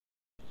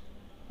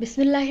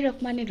বিসমিল্লাহির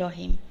রহমানির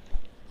রহিম।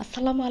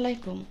 আসসালামু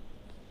আলাইকুম।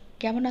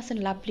 কেমন আছেন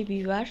লাভলি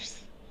ভিউয়ার্স?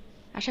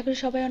 আশা করি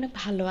সবাই অনেক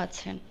ভালো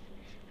আছেন।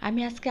 আমি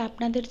আজকে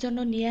আপনাদের জন্য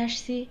নিয়ে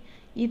আসছি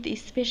ঈদ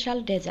স্পেশাল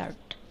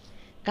ডেজার্ট,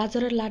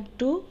 গাজরের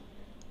লাড্ডু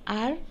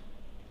আর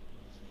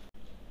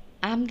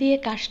আম দিয়ে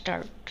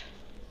কাস্টার্ড।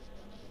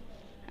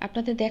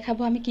 আপনাদের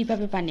দেখাবো আমি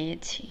কিভাবে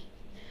বানিয়েছি।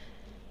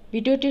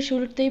 ভিডিওটি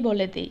শুরুতেই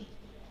বলে দিই,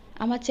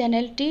 আমার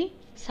চ্যানেলটি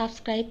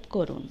সাবস্ক্রাইব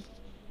করুন।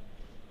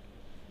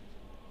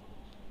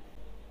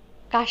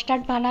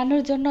 কাস্টার্ড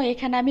বানানোর জন্য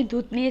এখানে আমি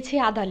দুধ নিয়েছি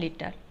আধা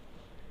লিটার,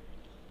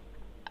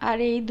 আর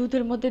এই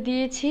দুধের মধ্যে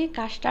দিয়েছি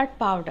কাস্টার্ড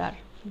পাউডার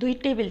 2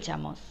 টেবিল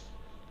চামচ,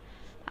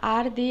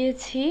 আর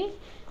দিয়েছি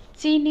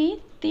চিনি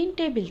 3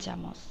 টেবিল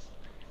চামচ।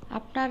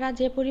 আপনারা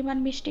যে পরিমাণ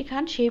মিষ্টি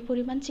খান সেই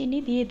পরিমাণ চিনি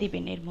দিয়ে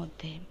দিবেন এর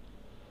মধ্যে।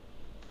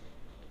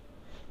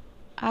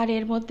 আর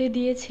এর মধ্যে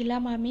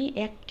দিয়েছিলাম আমি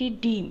একটি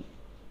ডিম।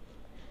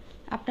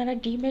 আপনারা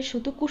ডিমের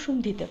শুধু কুসুম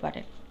দিতে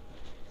পারেন,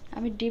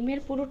 আমি ডিমের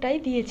পুরোটাই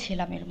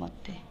দিয়েছিলাম এর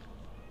মধ্যে।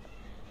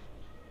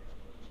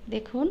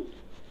 দেখুন,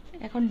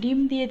 এখন ডিম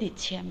দিয়ে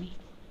দিচ্ছি আমি।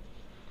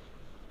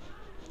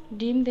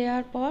 ডিম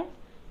দেওয়ার পর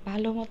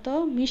ভালো মতো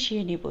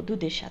মিশিয়ে নিব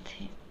দুধের সাথে।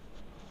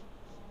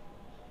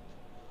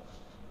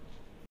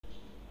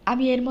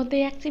 আমি এর মধ্যে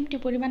 1 চিমটি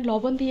পরিমাণ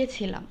লবণ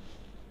দিয়েছিলাম।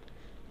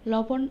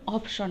 লবণ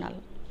অপশনাল,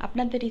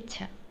 আপনাদের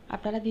ইচ্ছা,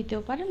 আপনারা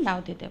দিতেও পারেন নাও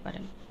দিতে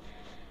পারেন।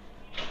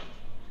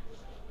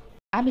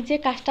 আমি যে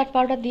কাস্টার্ড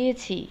পাউডার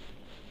দিয়েছি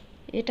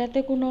এটাতে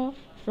কোনো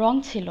রং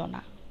ছিল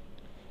না,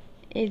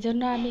 এই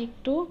জন্য আমি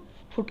একটু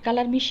ফুড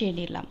কালার মিশিয়ে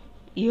নিলাম,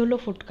 ইয়েলো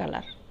ফুড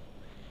কালার।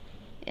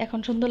 এখন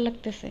সুন্দর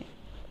লাগতেছে।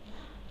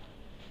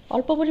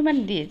 অল্প পরিমাণ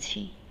দিয়েছি,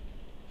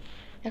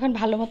 এখন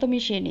ভালো মতো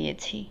মিশিয়ে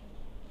নিয়েছি।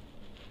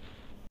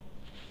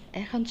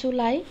 এখন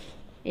চুলায়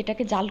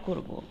এটাকে জাল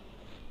করব।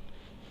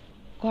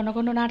 ঘন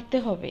ঘন নাড়তে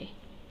হবে,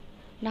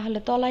 না হলে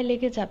তলায়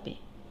লেগে যাবে।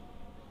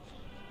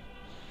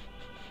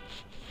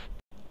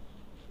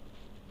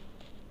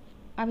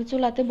 আমি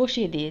চুলাতে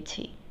বসিয়ে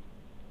দিয়েছি,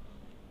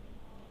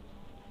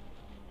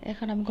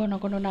 এখন আমি ঘন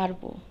ঘন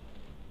নাড়ব।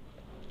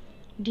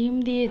 ডিম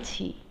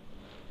দিয়েছি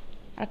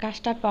আর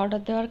কাস্টার্ড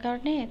পাউডার দেওয়ার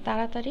কারণে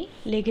তাড়াতাড়ি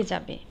লেগে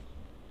যাবে।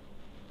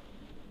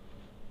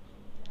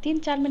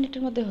 3-4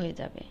 মিনিটের মধ্যে হয়ে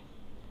যাবে।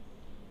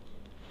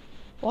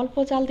 অল্প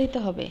জাল দিতে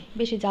হবে,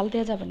 বেশি জাল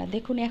দেওয়া যাবে না।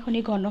 দেখুন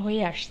এখনই ঘন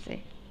হয়ে আসছে,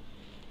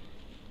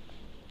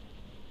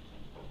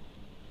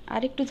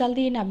 আর একটু জাল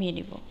দিয়ে নামিয়ে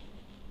নিব।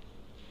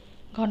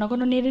 ঘন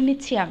ঘন নেড়ে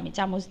নিচ্ছি আমি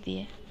চামচ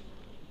দিয়ে।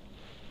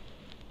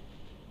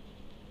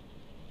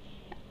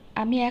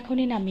 আমি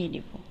এখনই নামিয়ে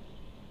নিব।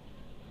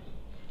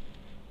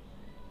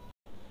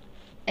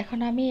 এখন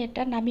আমি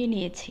এটা নামিয়ে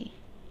নিয়েছি।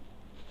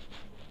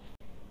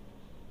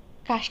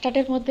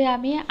 কাস্টার্ডের মধ্যে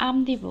আমি আম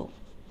দিব,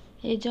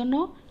 এই জন্য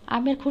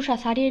আমের খোসা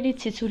ছাড়িয়ে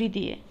নিচ্ছি ছুরি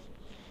দিয়ে।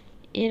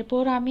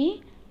 এরপর আমি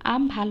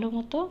আম ভালো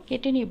মতো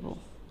কেটে নিব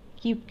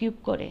কিউব কিউব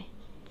করে,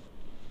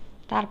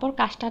 তারপর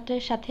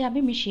কাস্টার্ডের সাথে আমি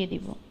মিশিয়ে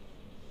দিব।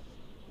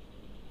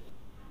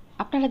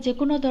 আপনারা যে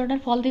কোনো ধরনের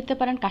ফল দিতে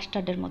পারেন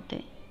কাস্টার্ডের মধ্যে।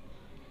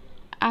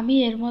 আমি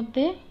এর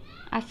মধ্যে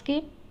আজকে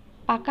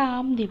পাকা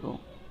আম দিব,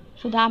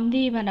 শুধু আম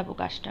দিয়েই বানাবো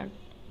কাস্টার্ড।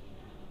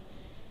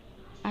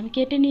 আমি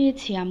কেটে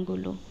নিয়েছি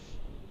আমগুলো,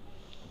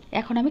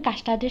 এখন আমি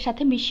কাস্টার্ডের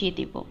সাথে মিশিয়ে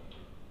দিব।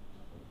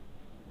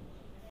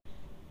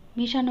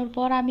 মিশানোর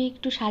পর আমি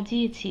একটু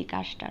সাজিয়েছি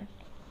কাস্টার্ড।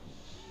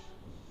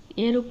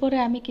 এর উপরে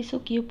আমি কিছু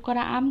কিউব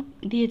করা আম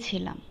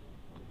দিয়েছিলাম,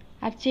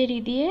 আর চেরি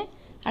দিয়ে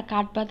আর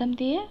কাঠবাদাম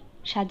দিয়ে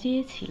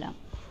সাজিয়েছিলাম।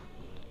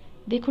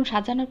 দেখুন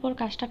সাজানোর পর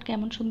কাস্টার্ড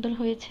কেমন সুন্দর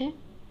হয়েছে।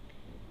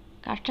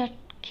 কাস্টার্ড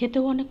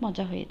খেতেও অনেক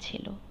মজা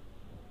হয়েছিল।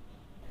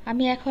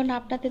 আমি এখন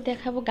আপনাদের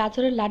দেখাবো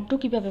গাজরের লাড্ডু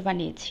কিভাবে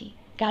বানিয়েছি।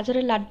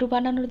 গাজরের লাড্ডু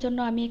বানানোর জন্য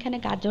আমি এখানে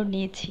গাজর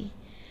নিয়েছি।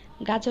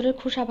 গাজরের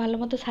খোসা ভালো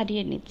মতো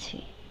ছাড়িয়ে নিচ্ছি।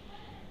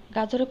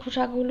 গাজরের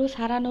খোসাগুলো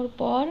ছাড়ানোর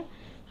পর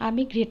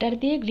আমি গ্রেটার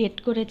দিয়ে গ্রেট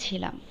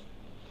করেছিলাম।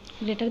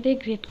 গ্রেটার দিয়ে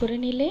গ্রেট করে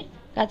নিলে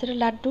গাজরের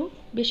লাড্ডু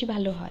বেশি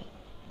ভালো হয়।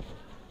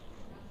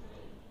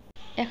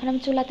 এখন আমি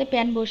চুলাতে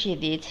প্যান বসিয়ে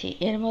দিয়েছি,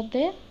 এর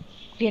মধ্যে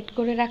গ্রেট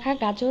করে রাখা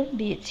গাজর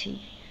দিয়েছি,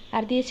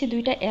 আর দিয়েছি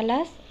 2টা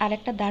এলাচ আর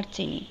একটা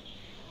দারচিনি।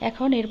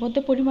 এখন এর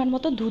মধ্যে পরিমাণ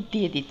মতো দুধ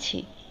দিয়ে দিচ্ছি।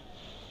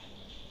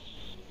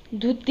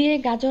 দুধ দিয়ে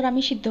গাজর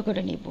আমি সিদ্ধ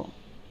করে নিব।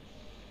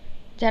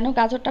 যেন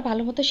গাজরটা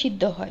ভালো মতো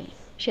সিদ্ধ হয়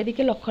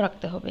সেদিকে লক্ষ্য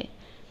রাখতে হবে,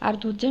 আর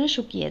দুধ যেন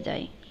শুকিয়ে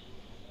যায়।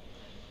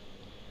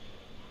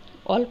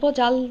 অল্প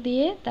জাল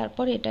দিয়ে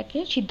তারপর এটাকে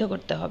সিদ্ধ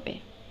করতে হবে।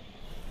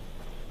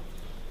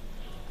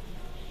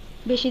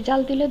 বেশি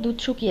জাল দিলে দুধ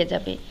শুকিয়ে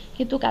যাবে,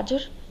 কিন্তু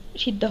গাজর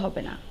সিদ্ধ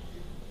হবে না।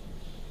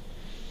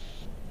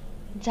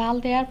 জাল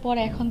দেওয়ার পর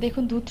এখন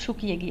দেখুন দুধ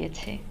শুকিয়ে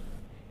গিয়েছে,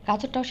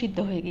 গাজরটাও সিদ্ধ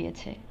হয়ে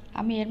গিয়েছে।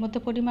 আমি এর মধ্যে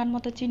পরিমাণ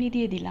মতো চিনি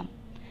দিয়ে দিলাম।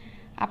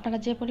 আপনারা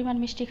যে পরিমাণ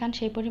মিষ্টি খান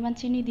সেই পরিমাণ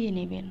চিনি দিয়ে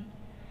নেবেন।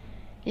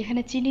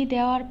 এখানে চিনি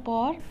দেওয়ার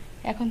পর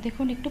এখন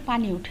দেখুন একটু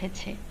পানি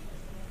উঠেছে।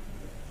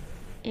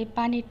 এই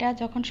পানিটা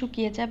যখন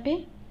শুকিয়ে যাবে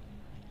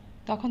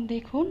তখন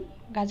দেখুন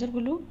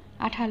গাজরগুলো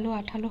আঠালো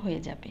আঠালো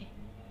হয়ে যাবে।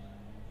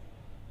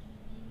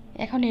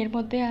 এখন এর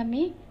মধ্যে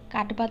আমি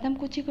কাঠবাদাম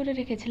কুচি করে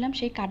রেখেছিলাম,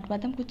 সেই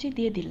কাঠবাদাম কুচি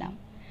দিয়ে দিলাম,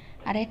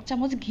 আর 1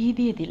 চামচ ঘি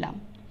দিয়ে দিলাম।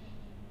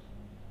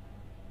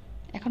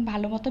 এখন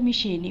ভালো মতো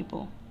মিশিয়ে নিব।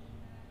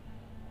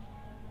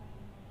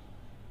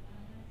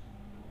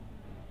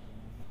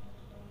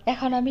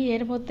 এখন আমি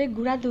এর মধ্যে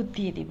গুঁড়া দুধ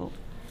দিয়ে দিব।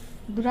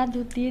 গুঁড়া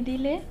দুধ দিয়ে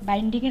দিলে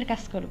বাইন্ডিংয়ের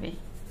কাজ করবে,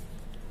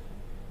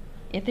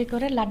 এতে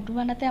করে লাড্ডু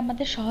বানাতে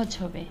আমাদের সহজ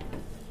হবে।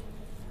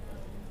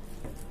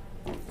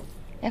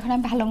 এখন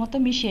আমি ভালো মতো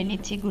মিশিয়ে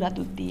নিচ্ছি গুঁড়া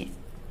দুধ দিয়ে।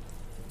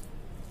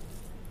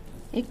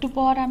 একটু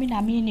পর আমি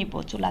নামিয়ে নেব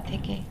চুলা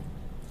থেকে।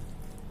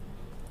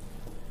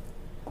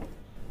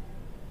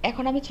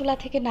 এখন আমি চুলা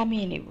থেকে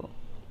নামিয়ে নেব।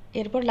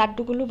 এরপর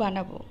লাড্ডুগুলো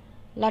বানাবো।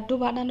 লাড্ডু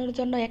বানানোর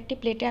জন্য একটি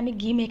প্লেটে আমি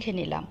ঘি মেখে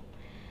নিলাম,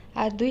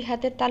 আর 2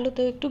 হাতের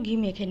তালুতেও একটু ঘি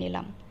মেখে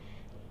নিলাম,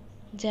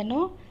 যেন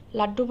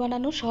লাড্ডু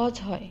বানানো সহজ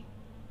হয়।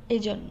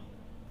 এই জন্য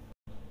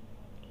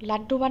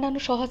লাড্ডু বানানো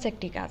সহজ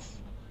একটি কাজ।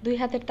 2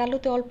 হাতের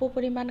তালুতে অল্প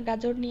পরিমাণ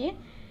গাজর নিয়ে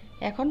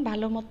এখন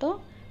ভালো মতো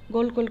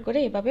গোল গোল করে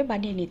এভাবে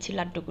বানিয়ে নিচ্ছি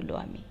লাড্ডুগুলো।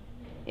 আমি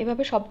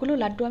এভাবে সবগুলো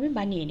লাড্ডু আমি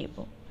বানিয়ে নেব।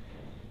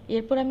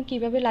 এরপর আমি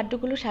কিভাবে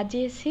লাড্ডুগুলো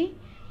সাজিয়েছি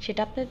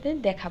সেটা আপনাদের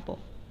দেখাবো।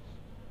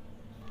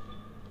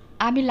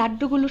 আমি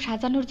লাড্ডুগুলো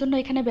সাজানোর জন্য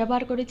এখানে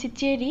ব্যবহার করেছি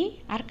চেরি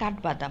আর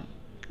কাঠবাদাম,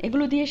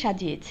 এগুলো দিয়ে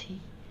সাজিয়েছি।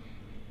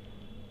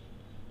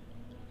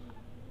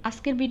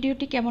 আজকের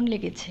ভিডিওটি কেমন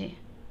লেগেছে?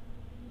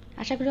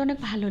 আশা করি অনেক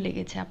ভালো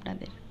লেগেছে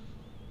আপনাদের।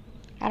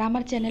 আর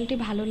আমার চ্যানেলটি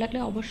ভালো লাগলে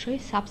অবশ্যই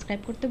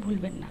সাবস্ক্রাইব করতে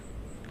ভুলবেন না।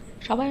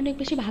 সবাই অনেক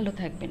বেশি ভালো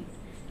থাকবেন।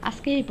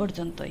 আজকে এই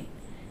পর্যন্তই।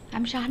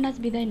 আমি শাহনাজ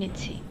বিদায়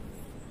নিচ্ছি।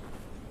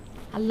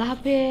 আল্লাহ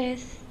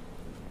হাফেজ।